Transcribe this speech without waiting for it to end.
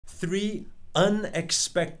3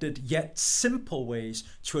 unexpected yet simple ways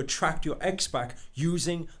to attract your ex back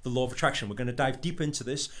using the law of attraction. We're going to dive deep into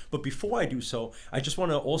this, but before I do so, I just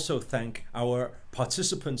want to also thank our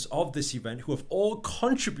participants of this event who have all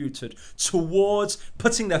contributed towards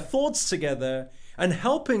putting their thoughts together and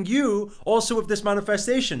helping you also with this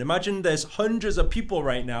manifestation. Imagine there's hundreds of people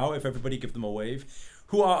right now, if everybody give them a wave,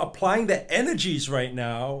 who are applying their energies right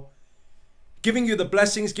now, giving you the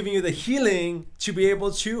blessings, giving you the healing to be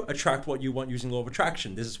able to attract what you want using law of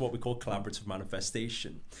attraction. This is what we call collaborative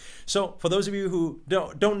manifestation. So for those of you who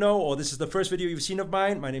don't know, or this is the first video you've seen of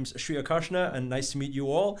mine, my name's Akarshana, and nice to meet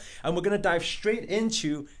you all. And we're going to dive straight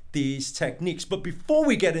into these techniques. But before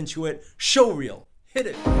we get into it, show reel. Hit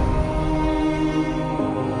it.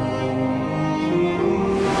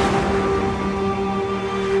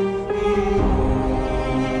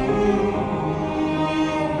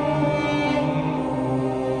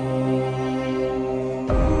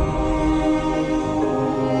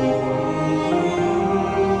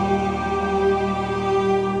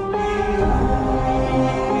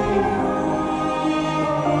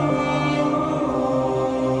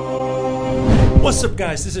 What's up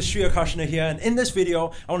guys, this is Akarshana here, and in this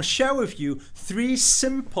video I want to share with you 3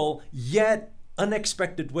 simple yet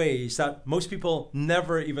unexpected ways that most people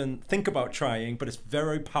never even think about trying, but it's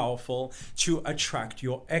very powerful to attract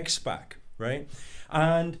your ex back, right?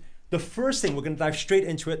 And the first thing, we're going to dive straight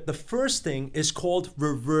into it. The first thing is called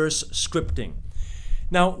reverse scripting.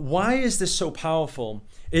 Now, why is this so powerful?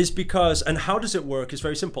 Is because, and how does it work? It's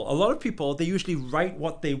very simple. A lot of people, they usually write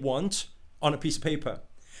what they want on a piece of paper.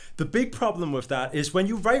 The big problem with that is when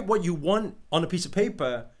you write what you want on a piece of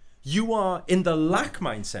paper, you are in the lack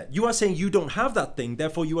mindset. You are saying you don't have that thing,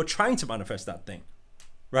 therefore you are trying to manifest that thing,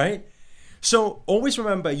 right? So always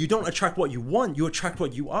remember, you don't attract what you want, you attract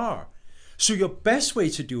what you are. So your best way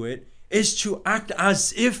to do it is to act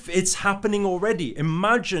as if it's happening already.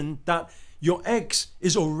 Imagine that your ex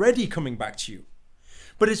is already coming back to you.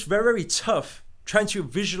 But it's very, very tough trying to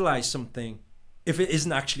visualize something if it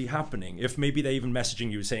isn't actually happening, if maybe they're even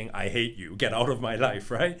messaging you saying, I hate you, get out of my life,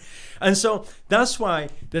 right? And so that's why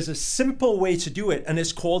there's a simple way to do it, and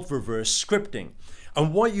it's called reverse scripting.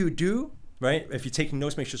 And what you do, right, if you're taking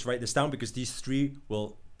notes, make sure to write this down, because these 3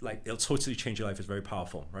 will, it'll totally change your life. It's very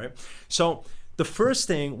powerful, right? So the first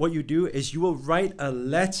thing, what you do is you will write a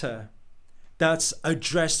letter that's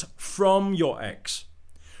addressed from your ex.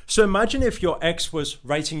 So imagine if your ex was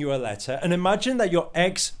writing you a letter, and imagine that your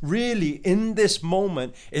ex really in this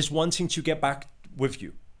moment is wanting to get back with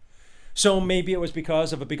you. So maybe it was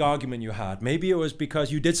because of a big argument you had. Maybe it was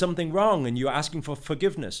because you did something wrong and you're asking for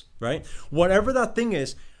forgiveness, right? Whatever that thing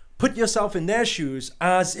is, put yourself in their shoes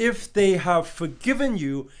as if they have forgiven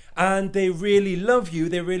you and they really love you,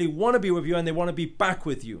 they really want to be with you, and they want to be back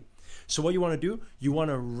with you. So what you want to do, you want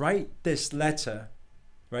to write this letter,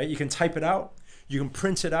 right? You can type it out. You can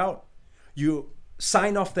print it out, you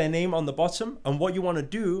sign off their name on the bottom, and what you want to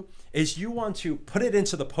do is you want to put it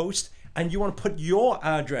into the post, and you want to put your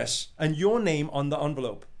address and your name on the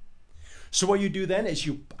envelope. So what you do then is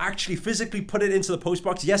you actually physically put it into the post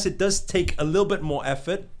box. Yes, it does take a little bit more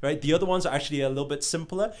effort, right? The other ones are actually a little bit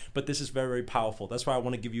simpler, but this is very, very powerful. That's why I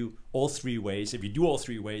want to give you all 3 ways. If you do all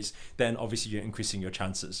 3 ways, then obviously you're increasing your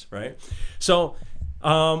chances, right? So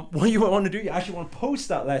what you want to do, you actually want to post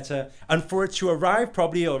that letter, and for it to arrive,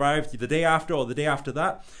 probably it'll arrive the day after or the day after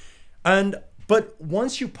that. But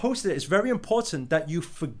once you post it, it's very important that you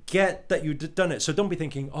forget that you've done it. So don't be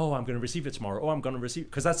thinking, oh, I'm going to receive it tomorrow. Oh, I'm going to receive,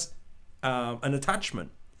 because that's an attachment.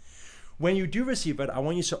 When you do receive it, I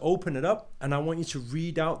want you to open it up, and I want you to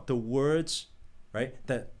read out the words, right,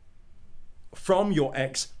 that from your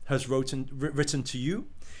ex has written to you,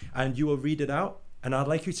 and you will read it out. And I'd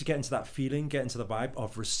like you to get into that feeling, get into the vibe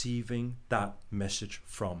of receiving that message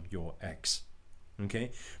from your ex,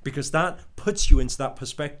 okay? Because that puts you into that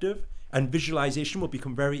perspective, and visualization will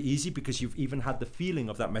become very easy because you've even had the feeling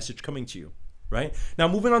of that message coming to you, right? Now,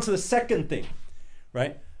 moving on to the second thing,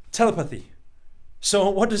 right? Telepathy. So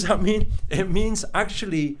what does that mean? It means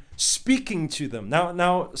actually speaking to them.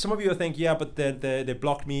 Now, some of you are thinking, yeah, but they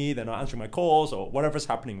blocked me, they're not answering my calls, or whatever's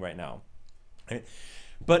happening right now, right?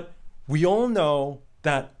 But we all know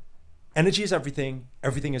that energy is everything,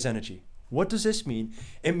 everything is energy. What does this mean?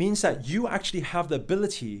 It means that you actually have the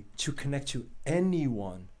ability to connect to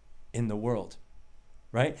anyone in the world,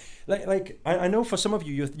 right? I know for some of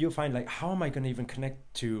you, you'll find like, how am I going to even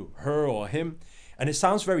connect to her or him? And it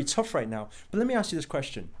sounds very tough right now. But let me ask you this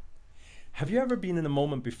question. Have you ever been in a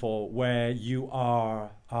moment before where you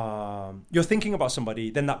are, you're thinking about somebody,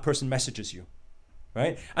 then that person messages you?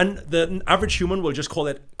 Right? And the average human will just call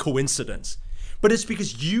it coincidence. But it's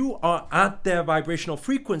because you are at their vibrational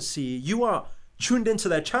frequency. You are tuned into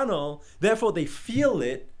their channel. Therefore, they feel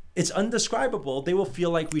it. It's undescribable. They will feel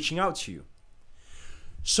like reaching out to you.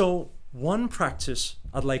 So one practice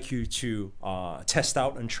I'd like you to test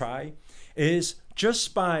out and try is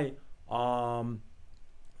just by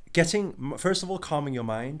first of all, calming your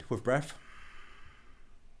mind with breath.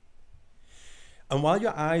 And while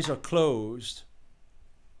your eyes are closed,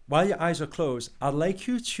 I'd like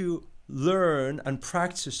you to learn and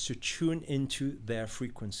practice to tune into their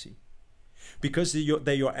frequency. Because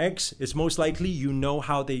they're your ex, it's most likely you know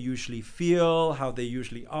how they usually feel, how they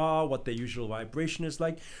usually are, what their usual vibration is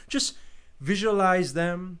like. Just visualize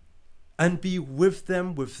them and be with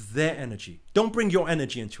them with their energy. Don't bring your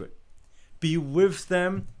energy into it. Be with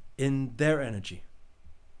them in their energy.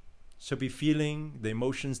 So be feeling the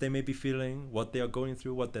emotions they may be feeling, what they are going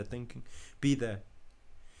through, what they're thinking. Be there.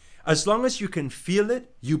 As long as you can feel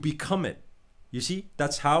it, you become it. You see,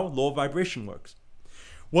 that's how law of vibration works.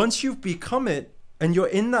 Once you've become it and you're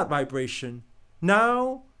in that vibration,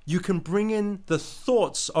 now you can bring in the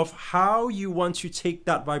thoughts of how you want to take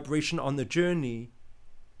that vibration on the journey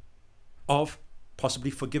of possibly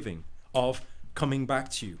forgiving, of coming back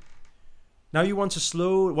to you. Now you want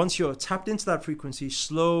to once you're tapped into that frequency,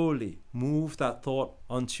 slowly move that thought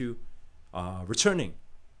onto returning,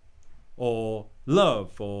 or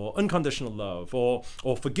love, or unconditional love, or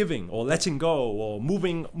forgiving, or letting go, or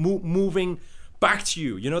moving back to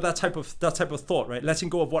you. You know, that type of thought, right? Letting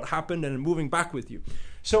go of what happened and moving back with you.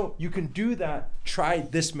 So you can do that. Try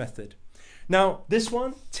this method. Now, this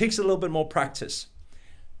one takes a little bit more practice.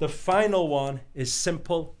 The final one is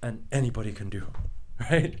simple and anybody can do,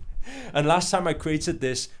 right? And last time I created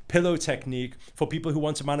this pillow technique for people who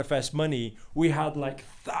want to manifest money, we had like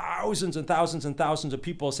thousands and thousands and thousands of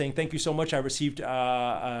people saying, thank you so much. I received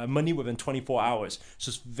money within 24 hours. So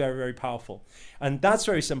it's very, very powerful. And that's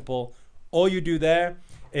very simple. All you do there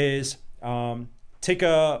is take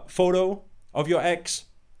a photo of your ex,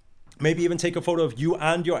 maybe even take a photo of you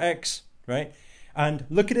and your ex, right? And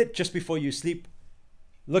look at it just before you sleep.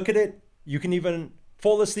 Look at it. You can even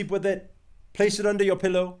fall asleep with it. Place it under your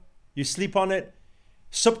pillow. You sleep on it.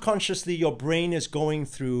 Subconsciously, your brain is going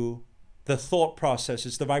through the thought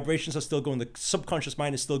processes. The vibrations are still going. The subconscious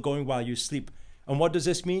mind is still going while you sleep. And what does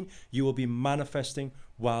this mean? You will be manifesting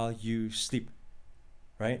while you sleep,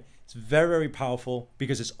 right? It's very, very powerful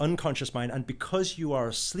because it's unconscious mind. And because you are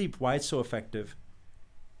asleep, why it's so effective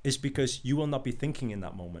is because you will not be thinking in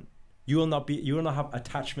that moment. You will not have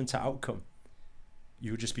attachment to outcome.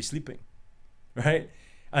 You will just be sleeping, right?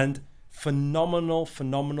 And phenomenal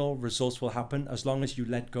results will happen as long as you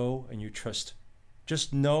let go and you trust.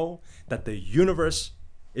 Just know that the universe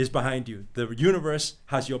is behind you. The universe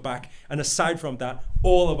has your back. And aside from that,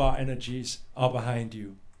 all of our energies are behind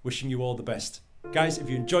you. Wishing you all the best. Guys, if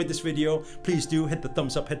you enjoyed this video, please do hit the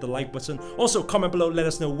thumbs up, hit the like button. Also, comment below, let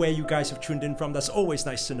us know where you guys have tuned in from. That's always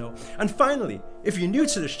nice to know. And finally, if you're new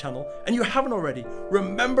to this channel and you haven't already,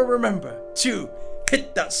 remember to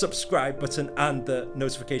hit that subscribe button and the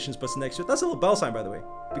notifications button next to it. That's a little bell sign, by the way,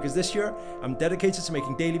 because this year I'm dedicated to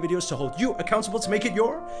making daily videos to hold you accountable to make it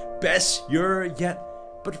your best year yet.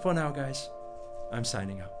 But for now, guys, I'm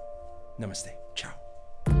signing out. Namaste. Ciao.